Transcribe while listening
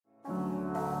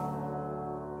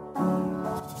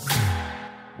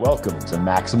Welcome to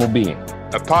Maximal Being,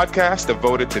 a podcast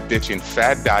devoted to ditching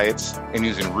fad diets and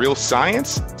using real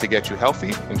science to get you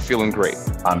healthy and feeling great.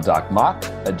 I'm Doc Mock,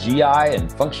 a GI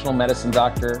and functional medicine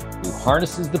doctor who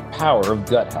harnesses the power of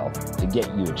gut health to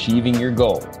get you achieving your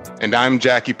goals. And I'm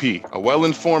Jackie P., a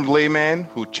well-informed layman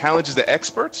who challenges the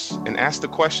experts and asks the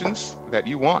questions that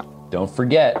you want. Don't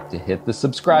forget to hit the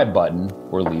subscribe button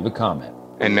or leave a comment.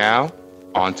 And now,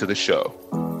 on to the show.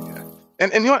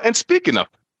 And you know, and speaking of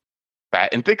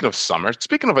that, and thinking of summer,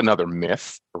 speaking of another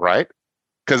myth, right?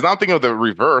 Because now I'm thinking of the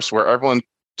reverse, where everyone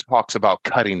talks about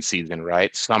cutting season,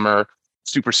 right? Summer,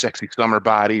 super sexy summer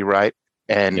body, right?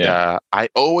 And I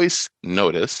always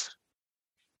notice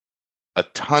a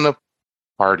ton of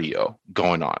cardio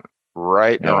going on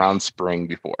right around spring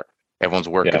before everyone's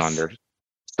working on their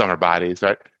summer bodies,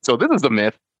 right? So this is the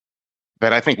myth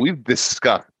that I think we've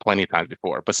discussed plenty of times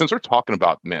before. But since we're talking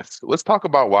about myths, let's talk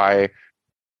about why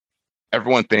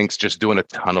everyone thinks just doing a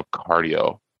ton of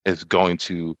cardio is going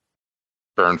to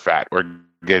burn fat or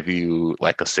give you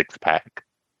like a six-pack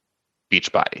beach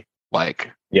body.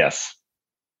 Like, yes.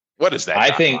 What is that?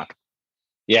 I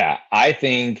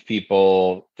think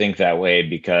people think that way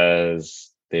because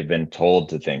they've been told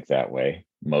to think that way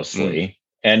mostly.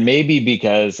 And maybe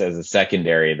because as a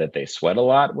secondary that they sweat a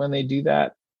lot when they do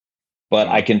that. But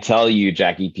I can tell you,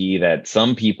 Jackie P, that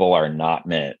some people are not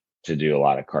meant to do a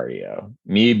lot of cardio.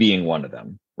 Me being one of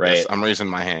them, right? Yes, I'm raising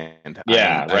my hand.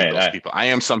 Yeah, right. Those people. I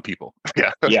am some people.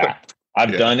 Yeah.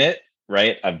 I've done it,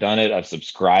 right? I've done it. I've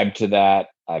subscribed to that.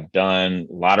 I've done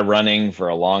a lot of running for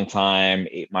a long time,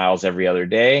 8 miles every other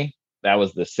day. That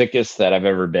was the sickest that I've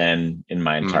ever been in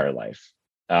my entire life.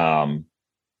 Did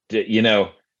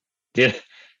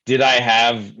I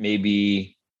have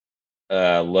maybe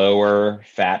a lower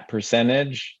fat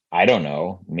percentage? I don't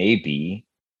know, maybe,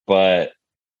 but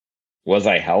was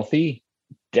I healthy?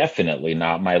 Definitely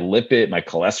not. My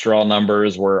cholesterol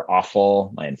numbers were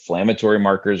awful. My inflammatory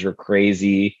markers were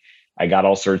crazy. I got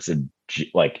all sorts of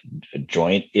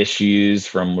joint issues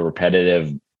from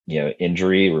repetitive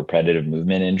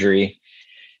movement injury.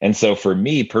 And so for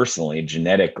me personally,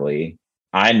 genetically,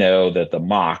 I know that the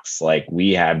mocks,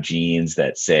 we have genes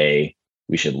that say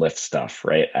we should lift stuff,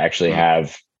 right? I actually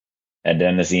have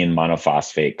adenosine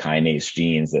monophosphate kinase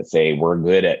genes that say we're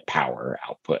good at power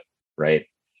output, right?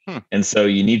 And so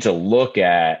you need to look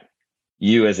at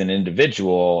you as an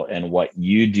individual and what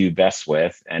you do best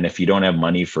with. And if you don't have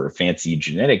money for fancy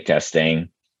genetic testing,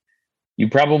 you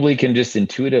probably can just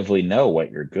intuitively know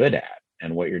what you're good at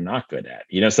and what you're not good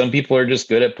at. Some people are just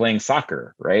good at playing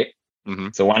soccer, right?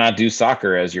 So why not do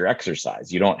soccer as your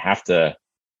exercise? You don't have to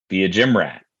be a gym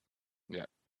rat. Yeah.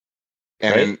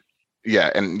 And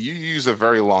and you use a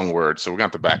very long word, so we're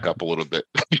going to have to back up a little bit.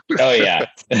 Oh, yeah.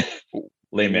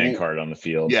 Layman card on the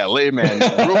field. Yeah, layman.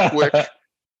 Real quick.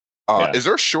 Is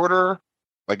there shorter,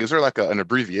 is there an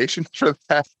abbreviation for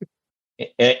that?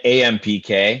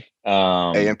 AMPK.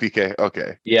 AMPK.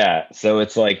 Okay. Yeah. So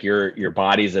it's like your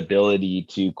body's ability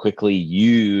to quickly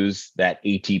use that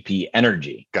ATP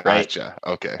energy. Gotcha.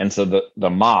 Right? Okay. And so the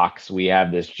mocks, we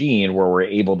have this gene where we're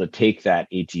able to take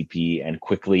that ATP and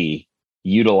quickly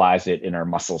utilize it in our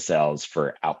muscle cells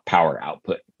for power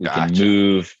output. We can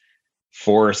move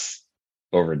force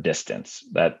over distance.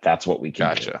 That's what we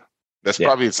can do. That's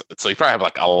probably, so you probably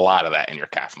have a lot of that in your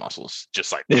calf muscles,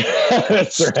 just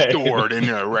that's stored in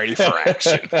there, ready for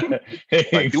action.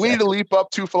 Exactly. Do we need to leap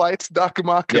up 2 flights, Doc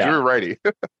Mock? Because we're ready.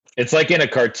 It's like in a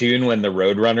cartoon when the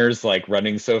road runners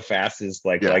running so fast is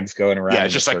legs going around. Yeah,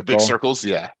 it's just big circles.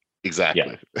 Yeah,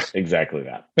 exactly. Yeah, exactly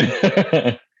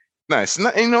that. Nice.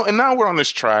 And now we're on this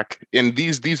track, and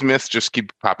these myths just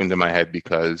keep popping to my head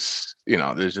because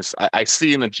there's just I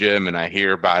see in the gym and I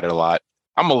hear about it a lot.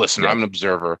 I'm a listener. I'm an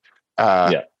observer.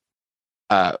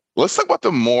 Let's talk about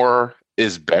the more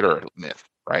is better myth,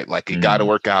 right? You got to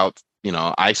work out.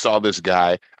 I saw this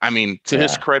guy. I mean, to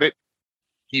his credit,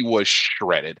 he was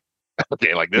shredded.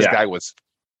 Okay, this guy was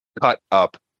cut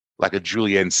up like a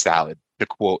julienne salad, to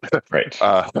quote. Right.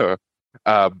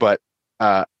 But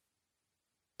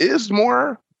is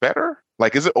more better?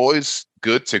 Is it always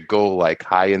good to go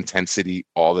high intensity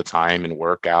all the time and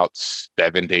work out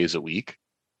 7 days a week?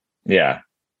 Yeah.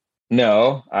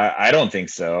 No, I don't think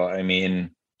so. I mean,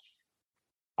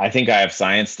 I think I have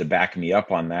science to back me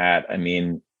up on that. I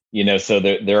mean, so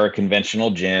there are conventional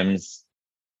gyms,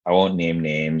 I won't name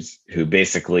names, who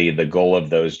basically the goal of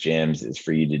those gyms is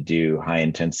for you to do high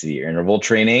intensity interval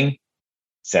training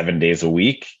 7 days a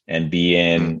week and be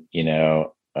in,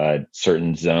 a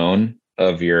certain zone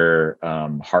of your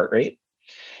heart rate.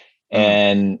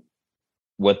 And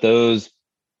what those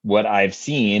what I've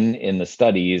seen in the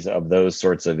studies of those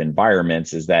sorts of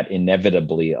environments is that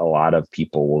inevitably a lot of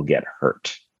people will get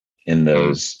hurt in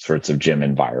those sorts of gym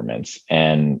environments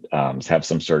and have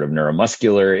some sort of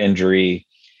neuromuscular injury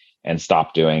and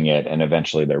stop doing it. And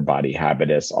eventually their body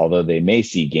habitus, although they may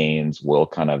see gains, will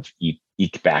kind of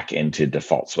eke back into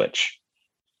default switch.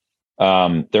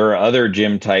 There are other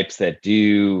gym types that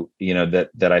do,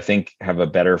 that I think have a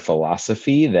better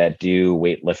philosophy, that do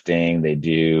weightlifting, they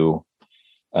do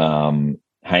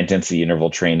high intensity interval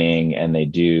training, and they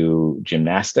do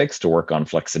gymnastics to work on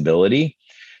flexibility.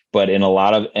 But in a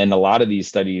lot of these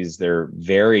studies, they're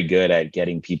very good at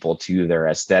getting people to their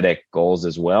aesthetic goals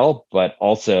as well. But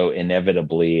also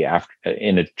inevitably, after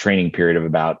in a training period of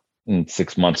about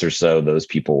 6 months or so, those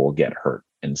people will get hurt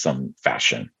in some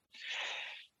fashion.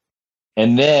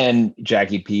 And then,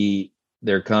 Jackie P,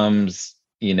 there comes,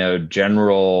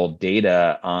 general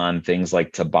data on things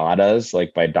like Tabatas,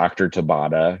 like by Dr.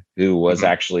 Tabata, who was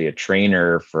actually a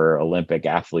trainer for Olympic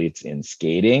athletes in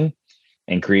skating,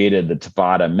 and created the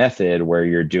Tabata method, where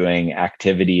you're doing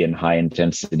activity and high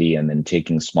intensity and then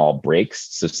taking small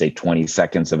breaks. So say 20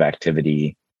 seconds of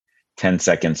activity, 10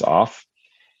 seconds off.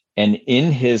 And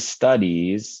in his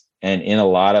studies, and in a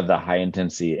lot of the high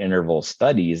intensity interval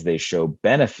studies, they show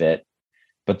benefit,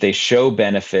 but they show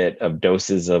benefit of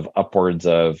doses of upwards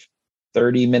of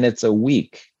 30 minutes a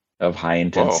week of high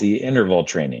intensity interval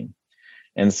training.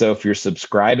 And so if you're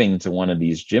subscribing to one of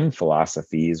these gym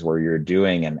philosophies where you're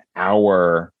doing an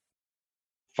hour,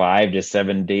 5 to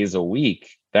 7 days a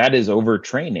week, that is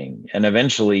overtraining. And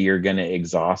eventually you're going to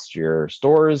exhaust your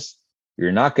stores.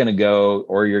 You're not going to go,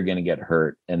 or you're going to get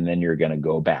hurt. And then you're going to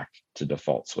go back to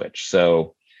default switch.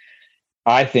 So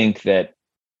I think that,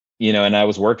 and I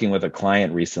was working with a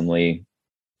client recently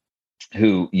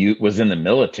who was in the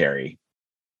military,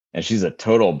 and she's a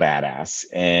total badass,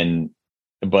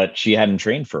 but she hadn't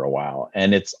trained for a while,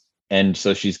 and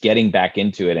so she's getting back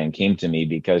into it, and came to me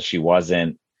because she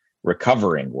wasn't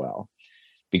recovering well,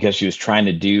 because she was trying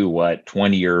to do what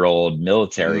 20-year-old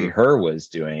military her was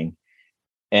doing.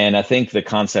 And I think the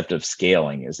concept of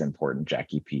scaling is important,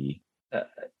 Jackie P.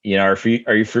 Are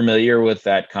you familiar with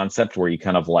that concept where you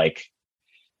kind of like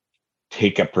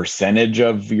take a percentage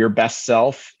of your best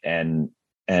self and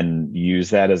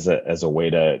use that as a way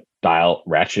to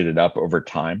ratchet it up over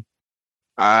time?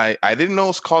 I didn't know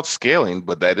it's called scaling,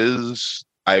 but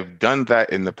I've done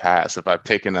that in the past. If I've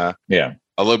taken a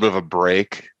little bit of a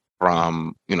break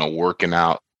from, working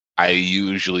out, I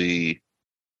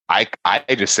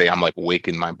just say I'm like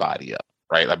waking my body up,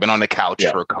 right? I've been on the couch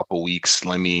for a couple weeks.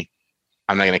 I'm not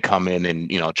going to come in and,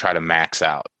 try to max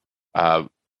out.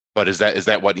 But is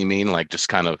that what you mean? Like just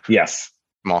kind of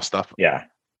small stuff? Yeah.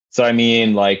 So I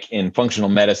mean, like in functional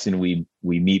medicine, we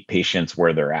meet patients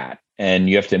where they're at, and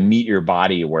you have to meet your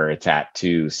body where it's at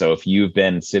too. So if you've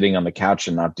been sitting on the couch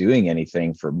and not doing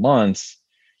anything for months,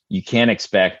 you can't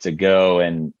expect to go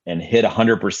and hit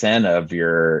 100% of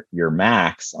your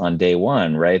max on day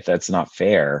one, right? That's not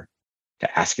fair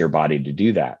to ask your body to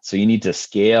do that. So you need to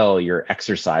scale your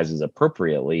exercises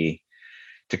appropriately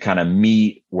to kind of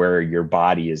meet where your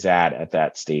body is at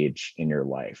that stage in your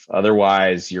life.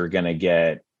 Otherwise, you're going to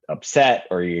get upset,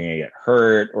 or you're going to get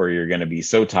hurt, or you're going to be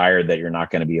so tired that you're not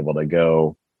going to be able to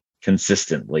go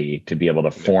consistently to be able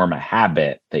to form a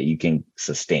habit that you can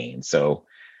sustain. So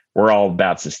we're all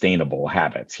about sustainable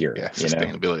habits here. Yeah,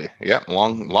 sustainability. Yeah,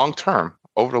 long term,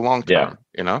 over the long term.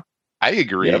 I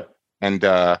agree. Yep. And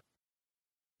that's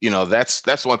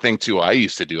one thing too. I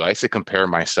used to compare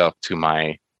myself to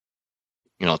my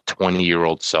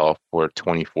 20-year-old self or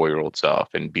 24-year-old self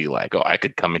and be like, oh, I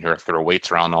could come in here, throw weights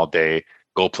around all day,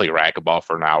 go play racquetball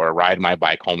for an hour, ride my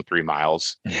bike home 3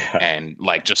 miles, and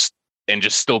just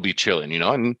still be chilling,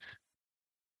 And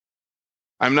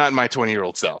I'm not my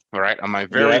 20-year-old self, all right? I'm my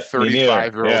very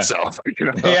 35-year-old self.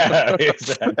 Yeah,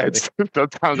 exactly.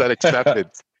 Sometimes that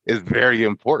acceptance is very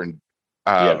important.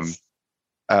 But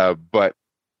I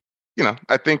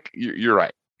think you're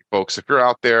right, folks. If you're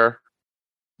out there,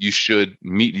 you should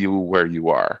meet you where you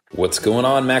are. What's going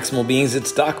on, Maximal Beings?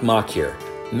 It's Doc Mock here.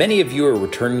 Many of you are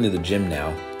returning to the gym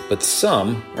now, but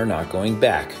some are not going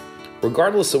back.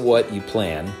 Regardless of what you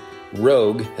plan,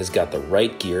 Rogue has got the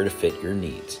right gear to fit your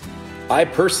needs. I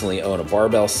personally own a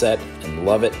barbell set and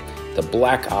love it. The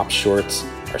Black Ops shorts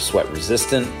are sweat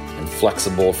resistant and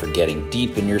flexible for getting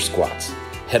deep in your squats.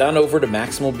 Head on over to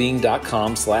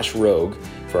maximalbeing.com/rogue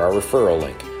for our referral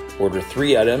link. Order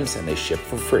 3 items and they ship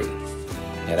for free.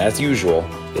 And as usual,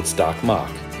 it's Doc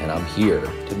Mock, and I'm here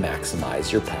to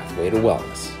maximize your pathway to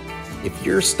wellness. If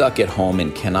you're stuck at home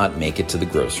and cannot make it to the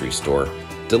grocery store,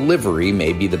 delivery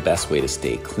may be the best way to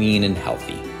stay clean and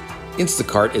healthy.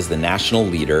 Instacart is the national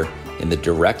leader in the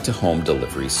direct-to-home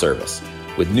delivery service.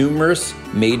 With numerous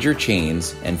major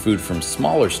chains and food from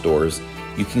smaller stores,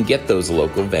 you can get those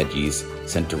local veggies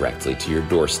sent directly to your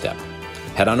doorstep.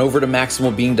 Head on over to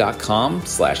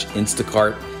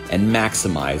maximalbean.com/Instacart and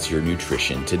maximize your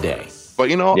nutrition today.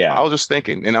 But I was just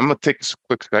thinking, and I'm going to take this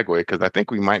quick segue because I think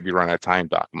we might be running out of time,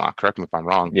 Doc Mock. Correct me if I'm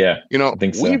wrong. Yeah, I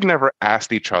think so. We've never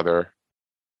asked each other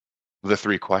the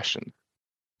 3 questions.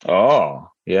 Oh,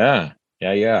 yeah.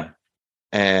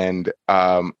 And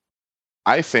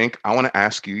I think I want to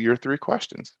ask you your 3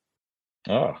 questions.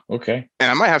 Oh, okay.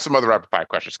 And I might have some other rapid fire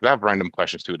questions because I have random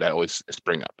questions too that always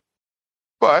spring up.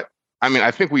 But I mean, I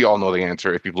think we all know the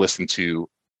answer if you've listened to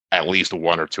at least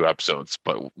 1 or 2 episodes.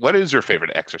 But what is your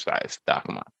favorite exercise, Doc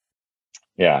Mock?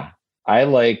 Yeah, I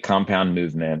like compound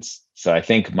movements. So I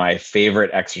think my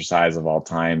favorite exercise of all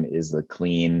time is the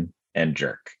clean and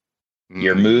jerk.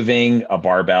 You're moving a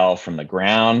barbell from the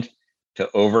ground to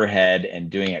overhead and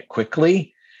doing it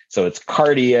quickly. So it's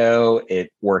cardio.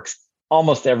 It works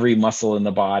almost every muscle in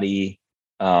the body.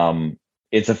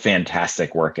 It's a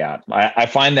fantastic workout. I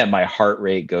find that my heart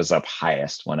rate goes up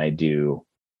highest when I do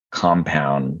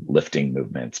compound lifting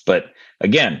movements. But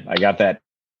again, I got that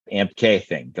amp K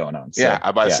thing going on. So,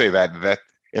 I'm about to say that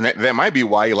might be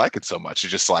why you like it so much.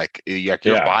 It's just like your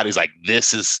body's like,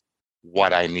 this is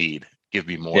what I need. Give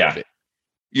me more of it.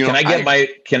 Can I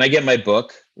get my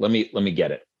book? Let me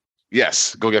get it.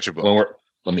 Yes, go get your book.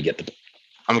 Let me get the book.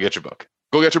 I'm gonna get your book.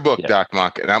 Go get your book, Doc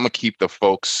Mock, and I'm gonna keep the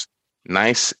folks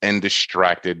nice and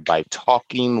distracted by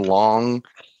talking long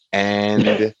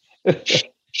and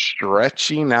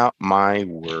stretching out my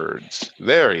words.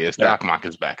 There he is. Yeah. Doc Mock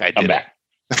is back. I'm back.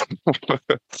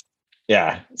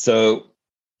 Yeah. So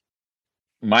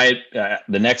the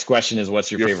next question is, what's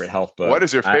your favorite health book? What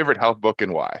is your favorite health book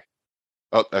and why?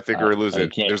 Oh, I think we're losing.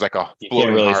 There's like a you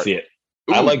can't really see it.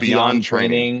 Ooh, I like Beyond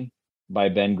Training by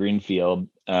Ben Greenfield.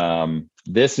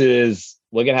 This is,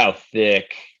 look at how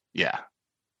thick. Yeah,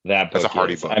 that book That's a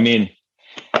hardy is. book. I mean,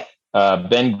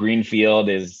 Ben Greenfield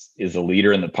is a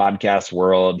leader in the podcast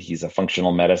world. He's a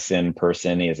functional medicine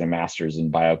person. He has a master's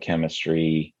in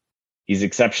biochemistry. He's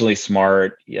exceptionally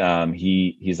smart. He's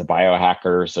a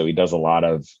biohacker, so he does a lot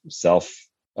of self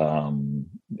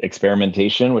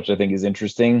experimentation, which I think is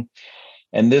interesting.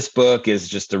 And this book is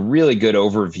just a really good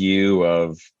overview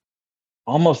of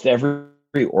almost every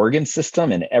organ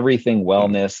system and everything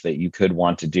wellness that you could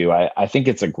want to do. I think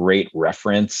it's a great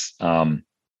reference.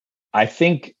 I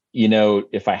think,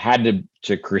 if I had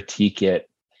to critique it,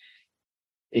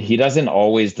 he doesn't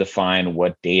always define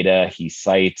what data he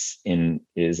cites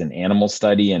is an animal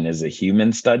study and is a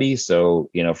human study. So,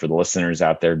 for the listeners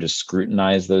out there, just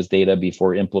scrutinize those data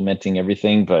before implementing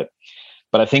everything. But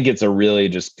I think it's a really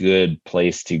just good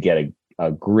place to get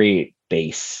a great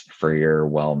base for your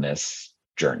wellness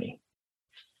journey.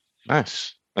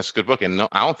 Nice. That's a good book. And no,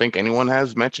 I don't think anyone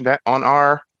has mentioned that on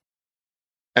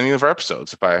any of our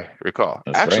episodes, if I recall.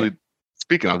 That's Actually, right.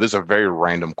 Speaking of, this is a very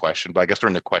random question, but I guess we're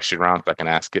in the question round if I can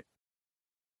ask it.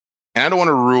 And I don't want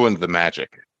to ruin the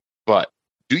magic, but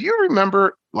do you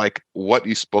remember like what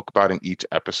you spoke about in each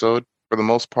episode for the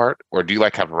most part? Or do you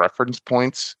like have reference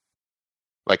points?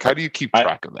 Like, how do you keep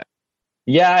track of that?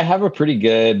 Yeah, I have a pretty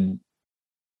good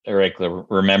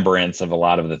remembrance of a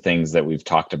lot of the things that we've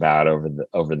talked about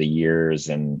over the years.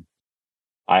 And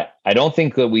I don't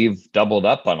think that we've doubled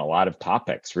up on a lot of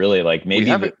topics, really. Like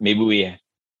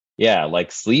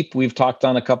like sleep, we've talked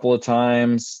on a couple of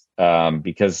times,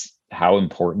 because how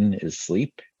important is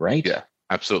sleep, right? Yeah,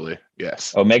 absolutely.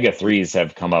 Yes. Omega-3s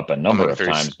have come up a number of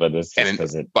times, but it's just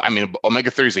because But I mean,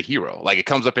 omega-3 is a hero. Like, it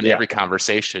comes up in every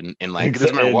conversation, and like, it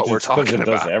doesn't matter what we're talking about.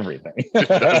 It does everything. It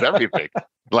does everything.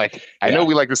 Like, I know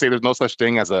we like to say there's no such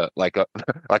thing as a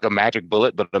magic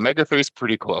bullet, but omega-3 is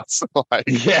pretty close. Like,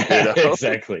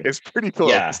 exactly. It's pretty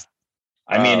close. Yeah.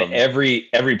 I mean,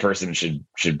 every person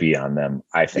should be on them,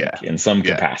 I think, in some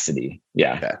capacity.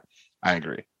 Yeah. I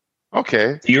agree.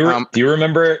 Okay. Do you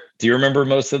remember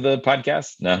most of the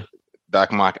podcast? No.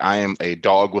 Doc Mock, I am a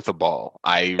dog with a ball.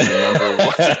 I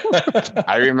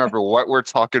remember what we're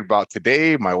talking about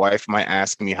today. My wife might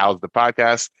ask me, how's the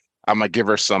podcast? I'm going to give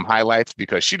her some highlights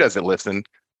because she doesn't listen.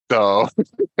 So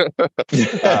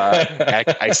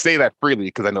I say that freely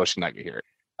because I know she's not going to hear it.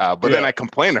 But then I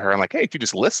complain to her. I'm like, hey, if you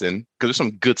just listen, because there's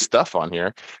some good stuff on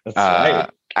here. That's right.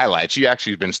 I lied. She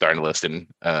actually has been starting to listen.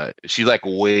 She's like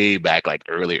way back, like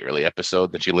early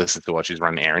episode that she listens to while she's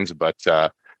running errands. But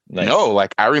nice. No,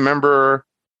 like I remember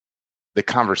the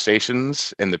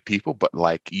conversations and the people, but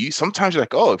like sometimes you're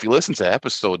like, oh, if you listen to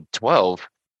episode 12,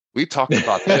 we talked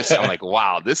about this. I'm like,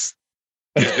 wow, this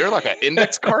Is there like an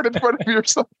index card in front of you or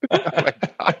something? I'm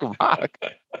like, Doc Mock.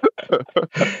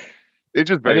 It's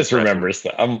just I very just impressive. remember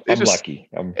stuff. I'm lucky.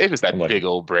 It's just that I'm lucky. big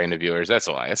old brain of yours. That's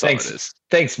why. That's all it is.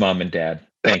 Thanks, Mom and Dad.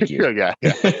 Thank you. Yeah.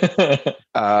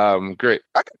 Great.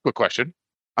 I got a quick question.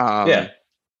 Yeah.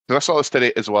 Because I saw this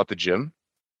today as well at the gym.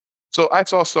 So I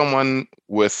saw someone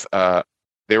with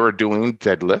they were doing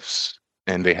deadlifts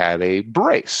and they had a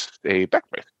brace, a back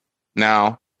brace.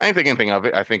 Now, I didn't think anything of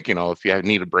it. I think, if you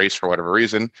need a brace for whatever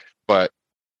reason, but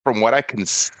from what I can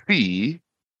see,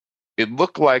 it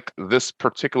looked like this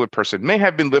particular person may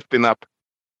have been lifting up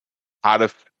out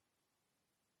of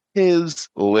his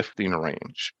lifting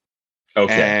range.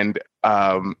 Okay. And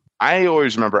I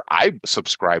always remember I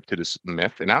subscribed to this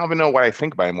myth, and I don't even know what I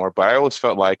think about it anymore, but I always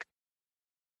felt like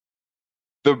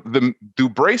do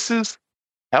braces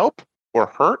help or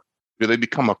hurt? Do they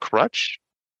become a crutch?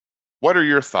 What are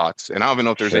your thoughts? And I don't even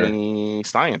know if there's any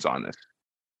science on this.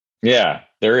 Yeah,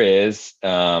 there is.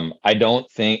 I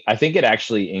think it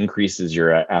actually increases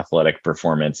your athletic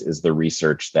performance is the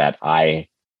research that I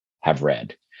have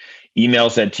read.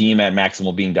 Emails at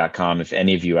team@maximalbeing.com if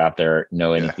any of you out there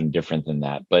know anything different than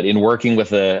that. But in working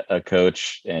with a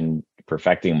coach and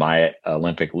perfecting my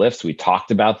Olympic lifts, we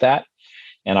talked about that.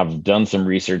 And I've done some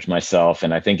research myself,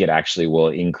 and I think it actually will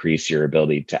increase your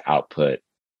ability to output,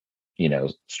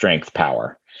 strength,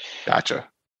 power. Gotcha.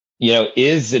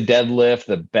 Is a deadlift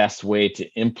the best way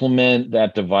to implement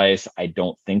that device? I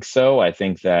don't think so. I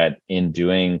think that in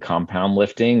doing compound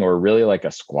lifting or really like a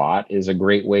squat is a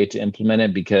great way to implement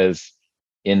it, because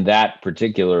in that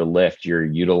particular lift, you're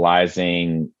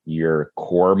utilizing your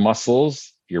core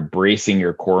muscles. You're bracing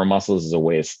your core muscles as a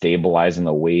way of stabilizing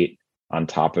the weight on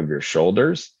top of your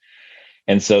shoulders.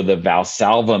 And so the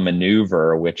Valsalva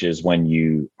maneuver, which is when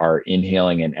you are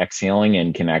inhaling and exhaling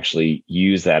and can actually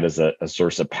use that as a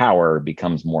source of power,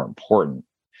 becomes more important.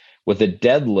 With a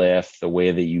deadlift, the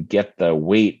way that you get the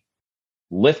weight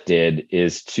lifted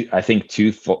is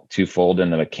twofold in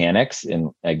the mechanics.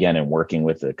 And again, in working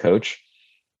with the coach,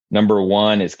 number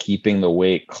one is keeping the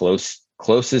weight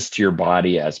closest to your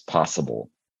body as possible.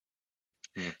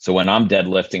 So when I'm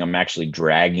deadlifting, I'm actually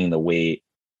dragging the weight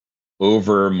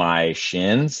over my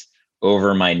shins,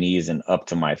 over my knees, and up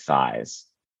to my thighs.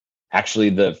 Actually,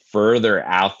 the further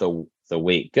out the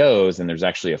weight goes, and there's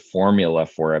actually a formula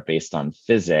for it based on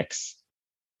physics,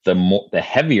 the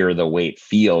heavier the weight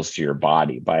feels to your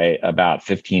body by about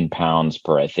 15 pounds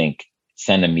per, I think,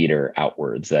 centimeter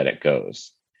outwards that it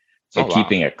goes. So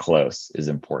keeping it close is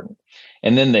important.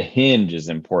 And then the hinge is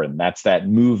important. That's that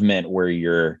movement where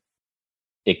you're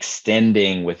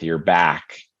extending with your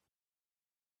back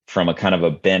from a kind of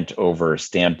a bent over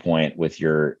standpoint with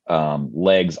your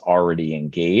legs already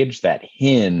engaged. That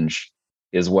hinge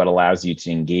is what allows you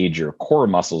to engage your core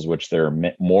muscles, which there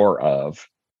are more of,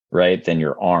 right, than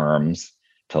your arms,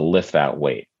 to lift that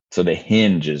weight. So the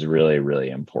hinge is really, really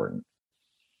important.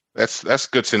 That's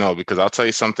good to know, because I'll tell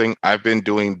you something. I've been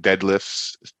doing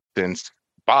deadlifts since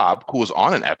Bob, who was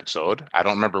on an episode, I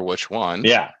don't remember which one,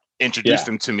 introduced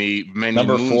him to me many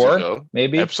moons ago.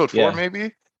 Maybe episode 4,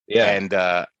 maybe. Yeah. And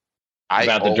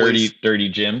about the dirty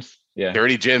gyms. Yeah.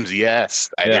 Dirty gyms. Yes.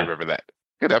 I do remember that.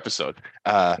 Good episode.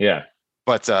 But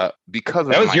because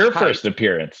that was your first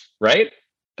appearance, right?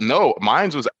 No,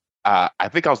 mine was, I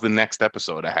think I was the next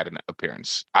episode I had an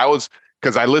appearance.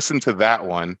 Because I listened to that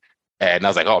one and I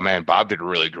was like, oh man, Bob did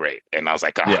really great. And I was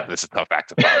like, this is a tough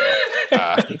act to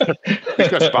follow.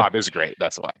 Because Bob is great.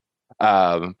 That's why.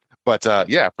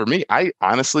 For me, I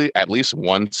honestly, at least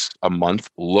once a month,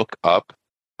 look up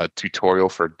a tutorial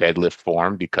for deadlift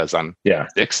form, because I'm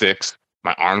 6'6",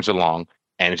 my arms are long,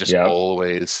 and it's just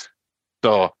always.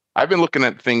 So I've been looking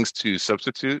at things to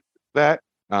substitute that,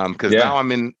 because now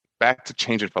I'm back to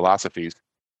changing philosophies.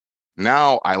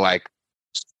 Now I like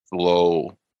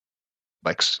slow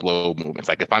movements.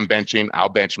 Like if I'm benching, I'll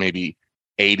bench maybe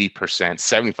 80%,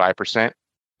 75%,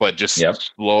 but just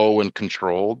slow and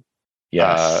controlled.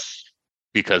 Yes.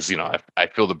 Because I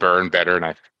feel the burn better, and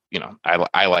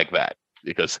I like that.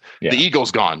 Because the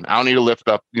ego's gone. I don't need to lift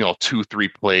up,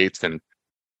 2-3 plates and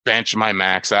bench my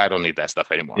max. I don't need that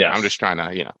stuff anymore. Yes. I'm just trying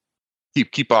to,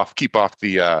 keep off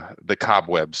the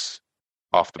cobwebs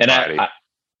off the body.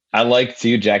 I like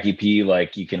too, Jackie P,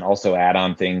 like you can also add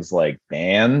on things like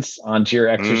bands onto your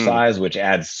exercise, which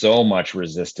adds so much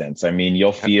resistance. I mean,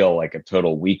 you'll feel like a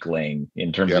total weakling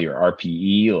in terms of your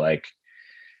RPE. Like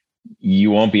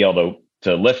you won't be able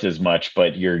to lift as much,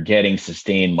 but you're getting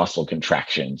sustained muscle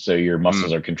contraction. So your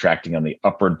muscles are contracting on the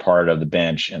upward part of the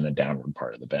bench and the downward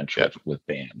part of the bench with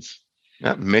bands.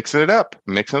 Yeah, mix it up,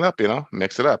 mix it up.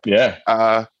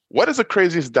 Yeah. What is the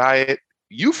craziest diet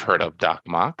you've heard of, Doc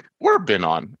Mock, or been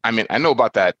on. I mean, I know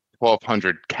about that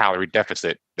 1,200 calorie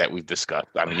deficit that we've discussed.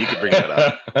 I mean, you could bring that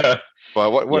up.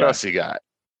 But what Yeah. else you got?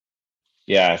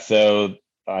 Yeah. So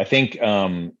I think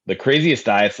the craziest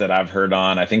diets that I've heard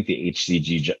on, I think the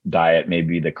HCG diet may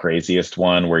be the craziest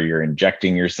one, where you're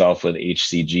injecting yourself with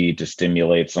HCG to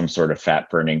stimulate some sort of fat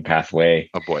burning pathway.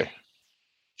 Oh boy.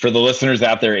 For the listeners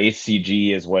out there,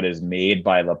 HCG is what is made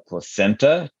by the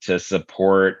placenta to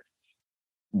support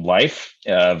life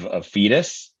of a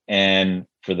fetus. And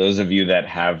for those of you that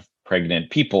have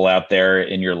pregnant people out there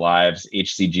in your lives,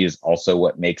 HCG is also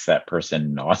what makes that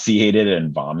person nauseated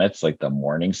and vomits, like the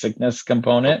morning sickness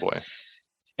component. Oh boy.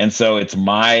 And so it's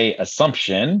my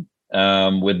assumption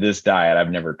with this diet,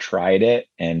 I've never tried it,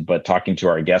 but talking to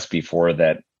our guest before,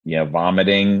 that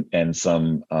vomiting and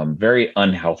some very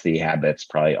unhealthy habits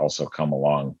probably also come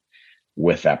along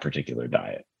with that particular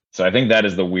diet. So I think that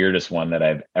is the weirdest one that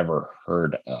I've ever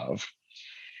heard of.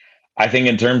 I think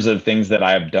in terms of things that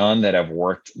I've done that have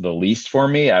worked the least for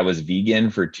me, I was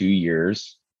vegan for 2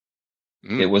 years.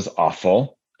 It was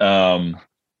awful. I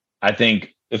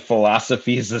think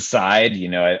philosophies aside,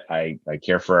 I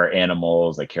care for our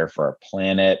animals, I care for our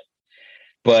planet.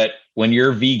 But when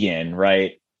you're vegan,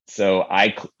 right? So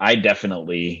I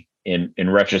definitely, in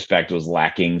retrospect, was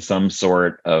lacking some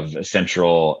sort of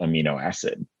essential amino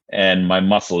acid, and my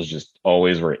muscles just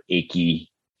always were achy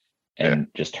and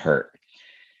just hurt.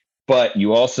 But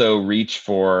you also reach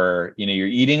for, you're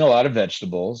eating a lot of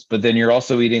vegetables, but then you're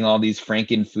also eating all these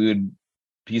Frankenfood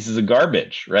pieces of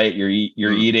garbage, right?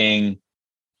 You're eating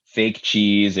fake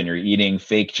cheese, and you're eating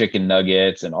fake chicken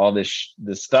nuggets, and all this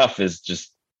stuff is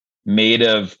just made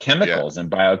of chemicals and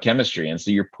biochemistry. And so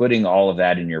you're putting all of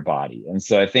that in your body. And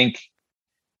so I think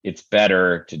it's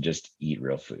better to just eat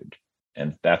real food.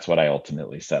 And that's what I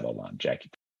ultimately settled on, Jackie.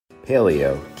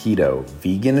 Paleo, keto,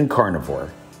 vegan, and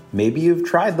carnivore. Maybe you've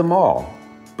tried them all,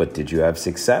 but did you have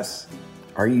success?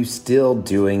 Are you still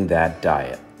doing that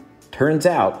diet? Turns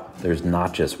out there's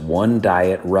not just one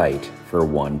diet right for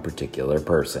one particular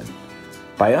person.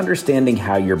 By understanding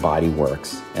how your body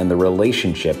works and the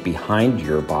relationship behind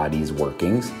your body's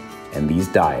workings and these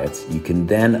diets, you can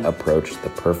then approach the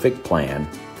perfect plan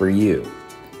for you.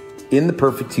 In the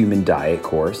Perfect Human Diet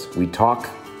course, we talk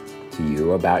to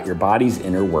you about your body's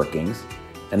inner workings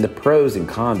and the pros and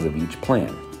cons of each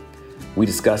plan. We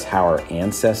discuss how our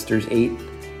ancestors ate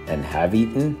and have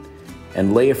eaten,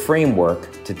 and lay a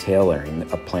framework to tailoring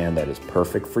a plan that is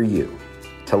perfect for you.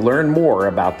 To learn more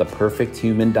about the Perfect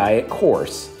Human Diet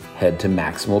course, head to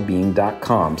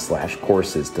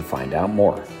maximalbeing.com/courses to find out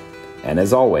more. And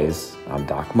as always, I'm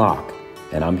Doc Mock,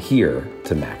 and I'm here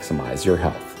to maximize your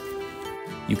health.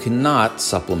 You cannot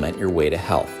supplement your way to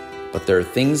health, but there are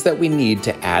things that we need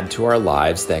to add to our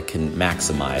lives that can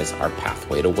maximize our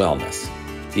pathway to wellness.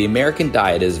 The American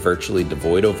diet is virtually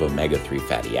devoid of omega-3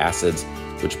 fatty acids,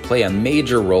 which play a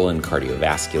major role in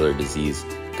cardiovascular disease,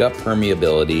 gut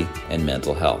permeability, and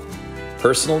mental health.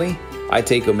 Personally, I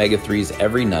take omega-3s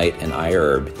every night, and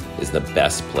iHerb is the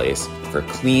best place for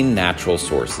clean, natural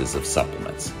sources of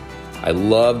supplements. I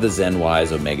love the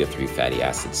ZenWise omega-3 fatty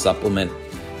acid supplement,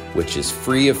 which is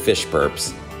free of fish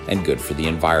burps and good for the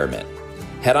environment.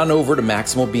 Head on over to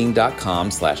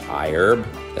maximalbeing.com/iHerb,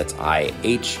 that's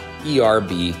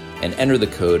IHERB, and enter the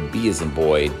code B as in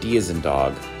boy, D as in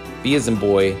dog, B as in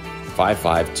boy,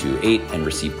 5528, and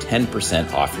receive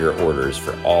 10% off your orders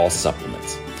for all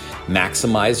supplements.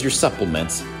 Maximize your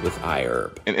supplements with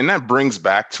iHerb. And that brings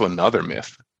back to another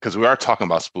myth, because we are talking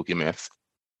about spooky myths.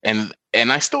 And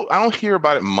I don't hear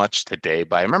about it much today,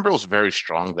 but I remember it was very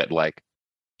strong that, like,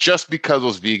 just because it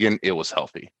was vegan, it was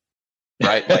healthy,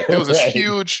 right? Like, it was this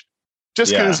huge,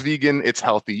 just because it's vegan, it's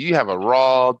healthy. You have a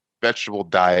raw vegetable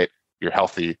diet, you're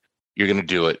healthy, you're going to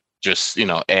do it. Just,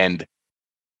 and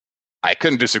I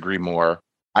couldn't disagree more.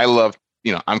 I love,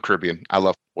 I'm Caribbean. I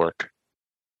love pork.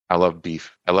 I love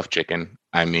beef. I love chicken.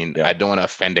 I mean, I don't want to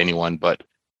offend anyone, but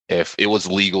if it was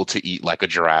legal to eat like a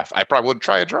giraffe, I probably would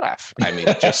try a giraffe. I mean,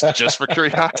 just for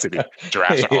curiosity.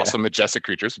 Giraffes are also majestic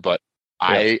creatures, but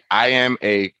I am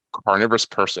a carnivorous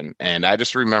person. And I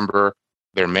just remember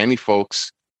there are many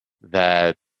folks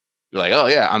that are like, oh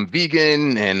yeah, I'm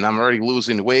vegan and I'm already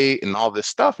losing weight and all this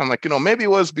stuff. I'm like, maybe it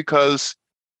was because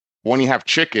when you have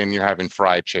chicken, you're having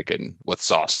fried chicken with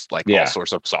sauce, like all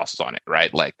sorts of sauces on it,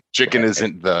 right? Like chicken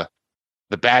isn't the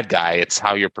bad guy. It's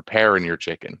how you're preparing your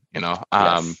chicken,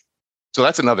 So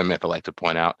that's another myth I like to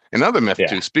point out. Another myth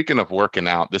too, speaking of working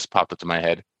out, this popped into my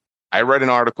head. I read an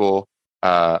article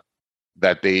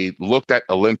that they looked at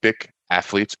Olympic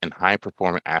athletes and high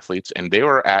performance athletes, and they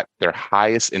were at their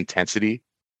highest intensity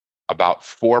about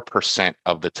 4%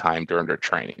 of the time during their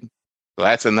training. So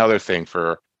that's another thing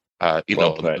for Well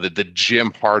put. the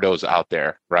gym hardos out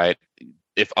there, right?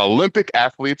 If Olympic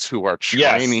athletes who are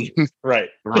Yes. training Right.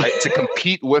 right to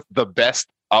compete with the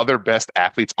other best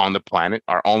athletes on the planet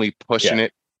are only pushing Yeah.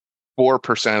 it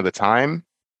 4% of the time,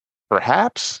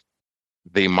 perhaps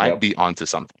they might Yep. be onto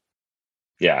something.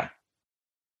 Yeah.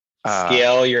 Uh,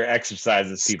 Scale your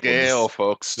exercises, people. Scale,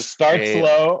 folks. Just start Scale.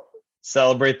 slow,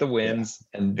 celebrate the Yeah, wins,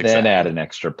 and then exactly. add an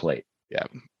extra plate. Yeah.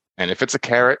 And if it's a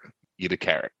carrot, eat a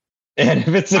carrot. And if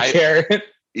it's a carrot,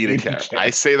 eat a carrot. I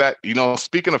say that,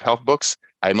 speaking of health books,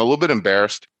 I'm a little bit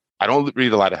embarrassed. I don't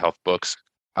read a lot of health books.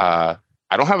 I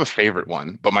don't have a favorite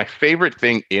one, but my favorite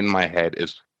thing in my head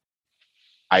is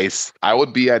I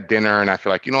would be at dinner and I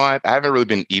feel like, you know what? I haven't really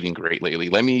been eating great lately.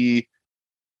 Let me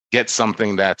get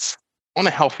something that's on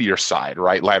a healthier side,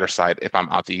 right? Lighter side if I'm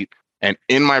out to eat. And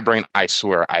in my brain, I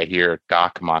swear I hear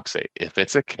Doc Mock say, if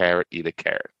it's a carrot, eat a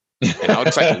carrot. And I'll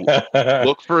just like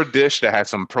look for a dish that has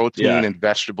some protein and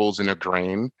vegetables and a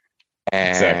grain.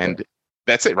 And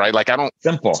that's it, right? Like I don't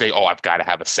say, oh, I've got to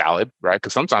have a salad, right?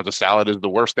 Because sometimes a salad is the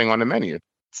worst thing on the menu.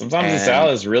 Sometimes the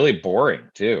salad is really boring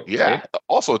too. Yeah, right?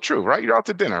 Also true, right? You're out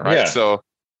to dinner, right? Yeah. So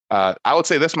I would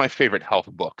say that's my favorite health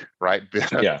book, right?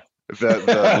 Yeah. The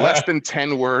less than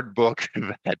 10-word book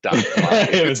that Doc Mock.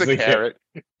 If it's a carrot,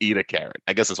 eat a carrot.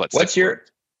 I guess that's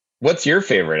what's your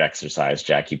favorite exercise,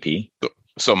 Jackie P?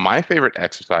 So my favorite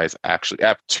exercise, actually, I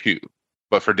have two,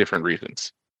 but for different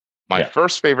reasons. My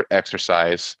first favorite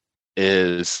exercise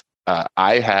is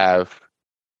I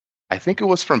think it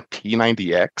was from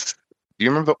P90X. Do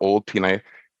you remember the old P90?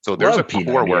 So there's a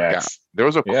core workout. There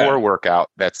was a core workout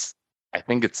that's, I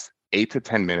think it's 8 to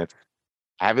 10 minutes.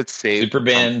 I have it saved.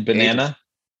 Superman Banana?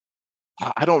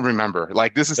 I don't remember.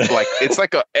 Like this is like it's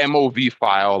like a MOV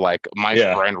file. Like my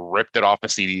friend ripped it off a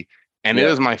CD, and it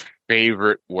is my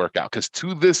favorite workout because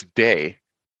to this day,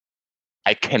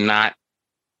 I cannot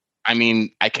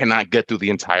get through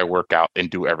the entire workout and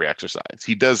do every exercise.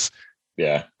 He does.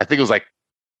 Yeah, I think it was like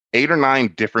 8 or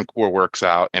 9 different core works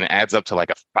out, and it adds up to like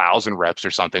 1,000 reps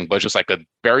or something. But it's just like a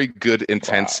very good,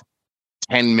 intense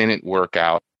 10-minute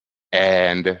workout,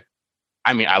 and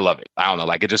I love it. I don't know,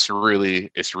 like it's really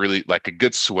like a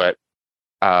good sweat.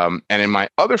 And then my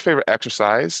other favorite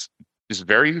exercise is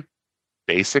very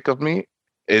basic of me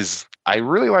is I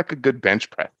really like a good bench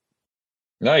press.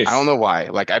 Nice. I don't know why.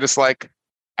 Like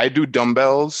I do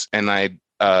dumbbells, and this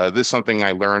is something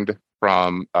I learned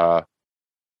from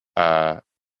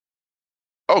Graham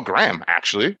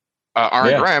actually.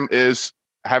 Graham is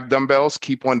have dumbbells,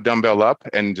 keep one dumbbell up,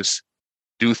 and just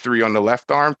do 3 on the left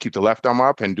arm, keep the left arm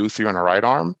up, and do 3 on the right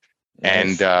arm.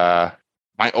 Nice. And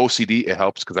my OCD, it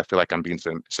helps because I feel like I'm being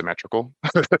symmetrical.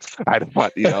 I don't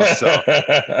want,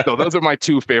 so those are my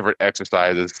 2 favorite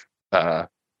exercises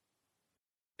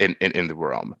in the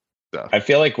realm. So. I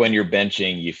feel like when you're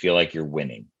benching, you feel like you're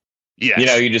winning.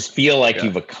 Yes. You just feel like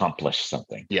you've accomplished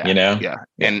something. Yeah. Yeah.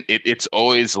 And it's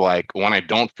always like when I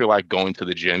don't feel like going to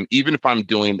the gym, even if I'm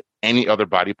doing any other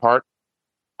body part,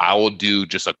 I will do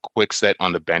just a quick set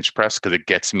on the bench press because it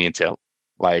gets me into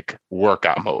like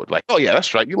workout mode. Like, oh yeah,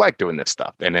 that's right. You like doing this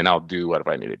stuff. And then I'll do whatever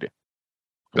I need to do.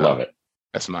 So, love it.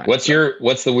 That's mine. What's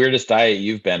the weirdest diet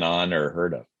you've been on or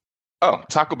heard of? Oh,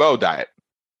 Taco Bell diet.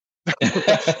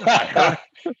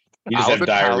 You just have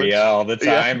diarrhea all the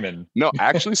time. And no,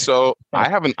 actually, so I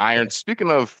have an iron. Speaking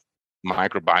of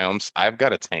microbiomes, I've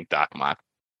got a tank, Doc Mock.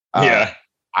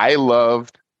 I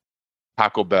loved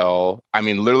Taco Bell.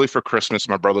 Literally for Christmas,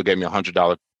 my brother gave me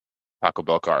 $100 Taco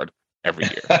Bell card every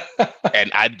year.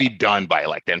 And I'd be done by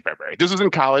like 10 February. This was in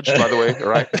college, by the way,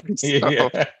 right?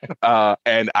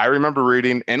 And I remember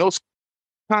reading, and it was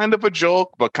kind of a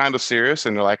joke, but kind of serious.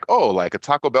 And they're like, oh, like a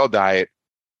Taco Bell diet.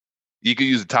 You could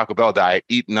use a Taco Bell diet,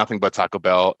 eat nothing but Taco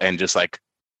Bell, and just like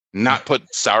not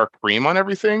put sour cream on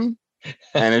everything.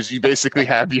 And as you basically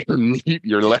have your meat,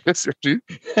 your lettuce,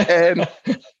 and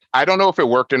I don't know if it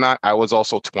worked or not. I was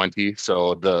also 20,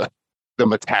 so the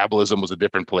metabolism was a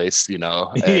different place, And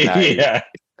I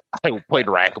played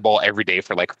racquetball every day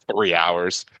for like 3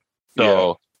 hours.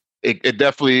 So it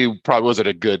definitely probably wasn't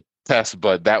a good test,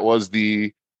 but that was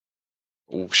the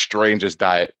strangest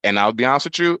diet. And I'll be honest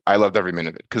with you, I loved every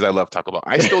minute of it because I love Taco Bell.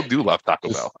 I still do love Taco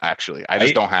Bell, actually. I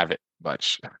just don't have it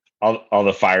much. All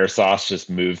the fire sauce just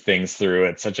moved things through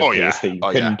at such a pace that you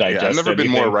couldn't digest. I've never been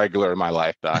more regular in my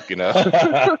life, Doc,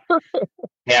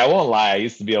 Yeah, I won't lie. I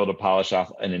used to be able to polish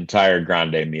off an entire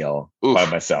grande meal by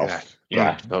myself.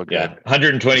 Yeah. So good.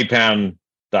 120-pound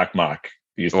Doc Mock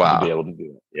used to be able to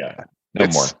do it. Yeah.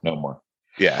 No more.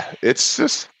 Yeah. It's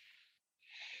just,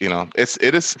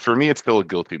 it is for me, it's still a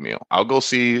guilty meal. I'll go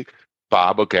see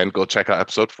Bob again, go check out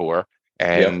episode 4.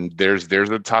 And there's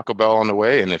a Taco Bell on the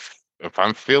way. And if if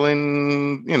I'm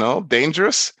feeling,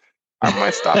 dangerous, I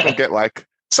might stop and get like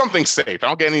something safe. I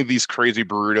don't get any of these crazy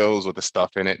burritos with the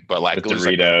stuff in it, but like The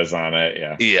Doritos on it.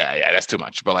 Yeah. Yeah, that's too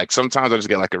much. But like sometimes I just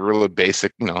get like a really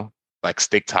basic, like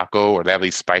steak taco, or they have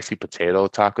these spicy potato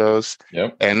tacos.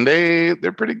 Yep. And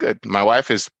they're pretty good. My wife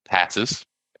passes,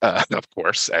 of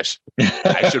course, as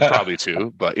I should probably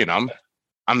too, but I'm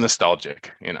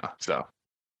nostalgic, so.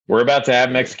 We're about to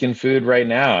have Mexican food right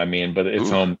now. I mean, but it's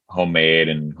homemade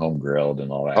and home grilled and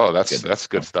all that. Oh, that's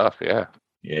good stuff. Yeah.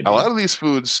 Yeah, a lot of these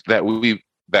foods that we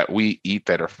eat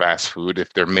that are fast food,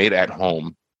 if they're made at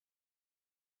home,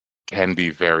 can be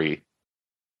very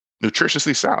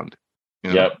nutritiously sound.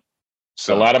 Yep.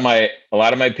 So a lot of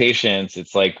my patients,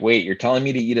 it's like, wait, you're telling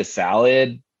me to eat a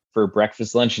salad for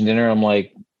breakfast, lunch, and dinner? I'm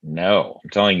like, no,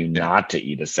 I'm telling you not to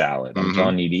eat a salad. I'm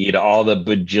telling you to eat all the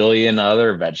bajillion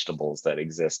other vegetables that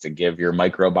exist to give your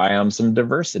microbiome some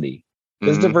diversity.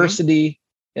 Because diversity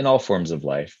in all forms of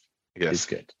life is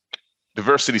good.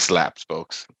 Diversity slaps,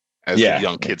 folks, as the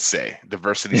young kids say.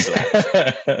 Diversity slaps.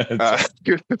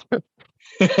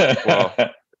 Well,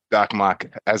 Doc Mock,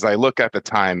 as I look at the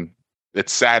time, it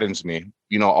saddens me.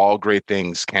 All great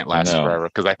things can't last forever,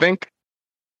 because I think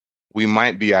we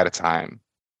might be out of time.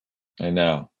 I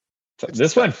know.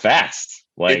 This went fast.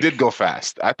 It did go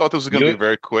fast. I thought this was going to be a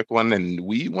very quick one, and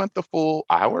we went the full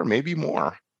hour, maybe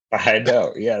more. I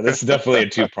know. Yeah, this is definitely a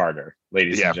two-parter,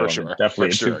 ladies and gentlemen. For sure. Definitely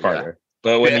a two-parter. Yeah.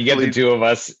 But when you get the two of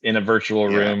us in a virtual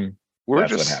room, we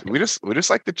just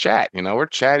like to chat. We're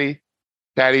chatty,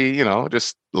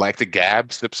 just like to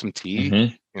gab, sip some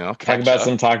tea. Talk about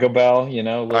some Taco Bell.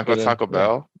 Talk about Taco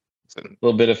Bell. A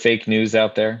little bit of fake news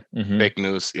out there. Fake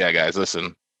news. Yeah, guys,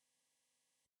 listen.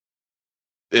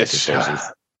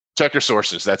 Check your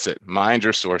sources. That's it. Mind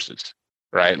your sources,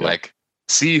 right? Yep. Like,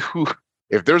 see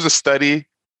if there's a study,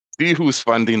 see who's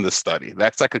funding the study.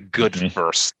 That's like a good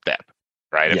first step,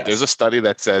 right? If there's a study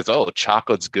that says,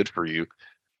 chocolate's good for you,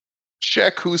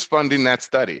 check who's funding that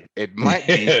study. It might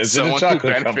be someone who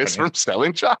benefits from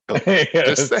selling chocolate.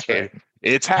 Just saying. Right.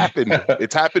 It's happened.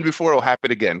 It's happened before. It'll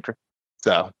happen again.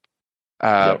 So,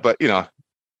 but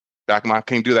Doc Mock,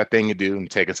 can you do that thing you do and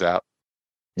take us out?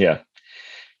 Yeah.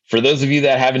 For those of you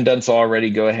that haven't done so already,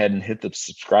 go ahead and hit the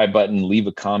subscribe button, leave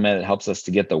a comment. It helps us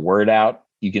to get the word out.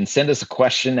 You can send us a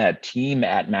question at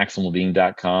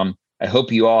team@maximalbeing.com. I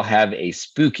hope you all have a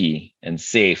spooky and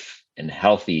safe and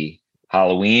healthy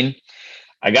Halloween.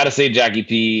 I got to say, Jackie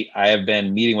P, I have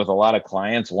been meeting with a lot of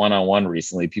clients one-on-one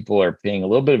recently. People are paying a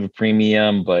little bit of a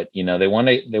premium, but they want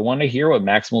to hear what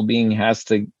Maximal Being has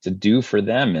to do for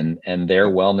them and their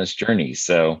wellness journey.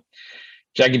 So,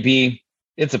 Jackie P,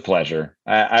 it's a pleasure.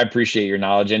 I appreciate your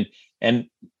knowledge. And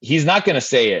he's not going to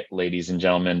say it, ladies and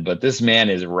gentlemen, but this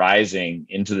man is rising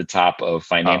into the top of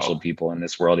financial people in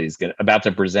this world. He's about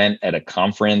to present at a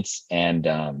conference, and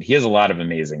he has a lot of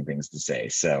amazing things to say.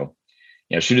 So,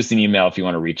 shoot us an email if you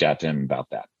want to reach out to him about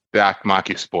that. Doc Mock,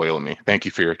 you spoil me. Thank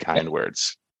you for your kind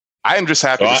words. I am just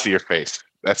happy to see your face.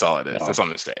 That's all it is. That's all I'm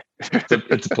going to say.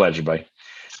 It's a pleasure, buddy.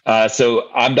 So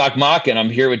I'm Doc Mock, and I'm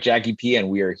here with Jackie P, and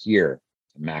we are here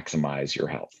to maximize your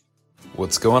health.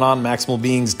 What's going on, Maximal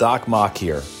Beings? Doc Mock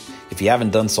here. If you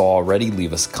haven't done so already,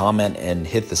 leave us a comment and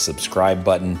hit the subscribe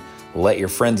button. Let your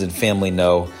friends and family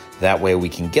know. That way we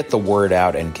can get the word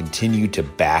out and continue to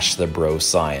bash the bro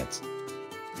science.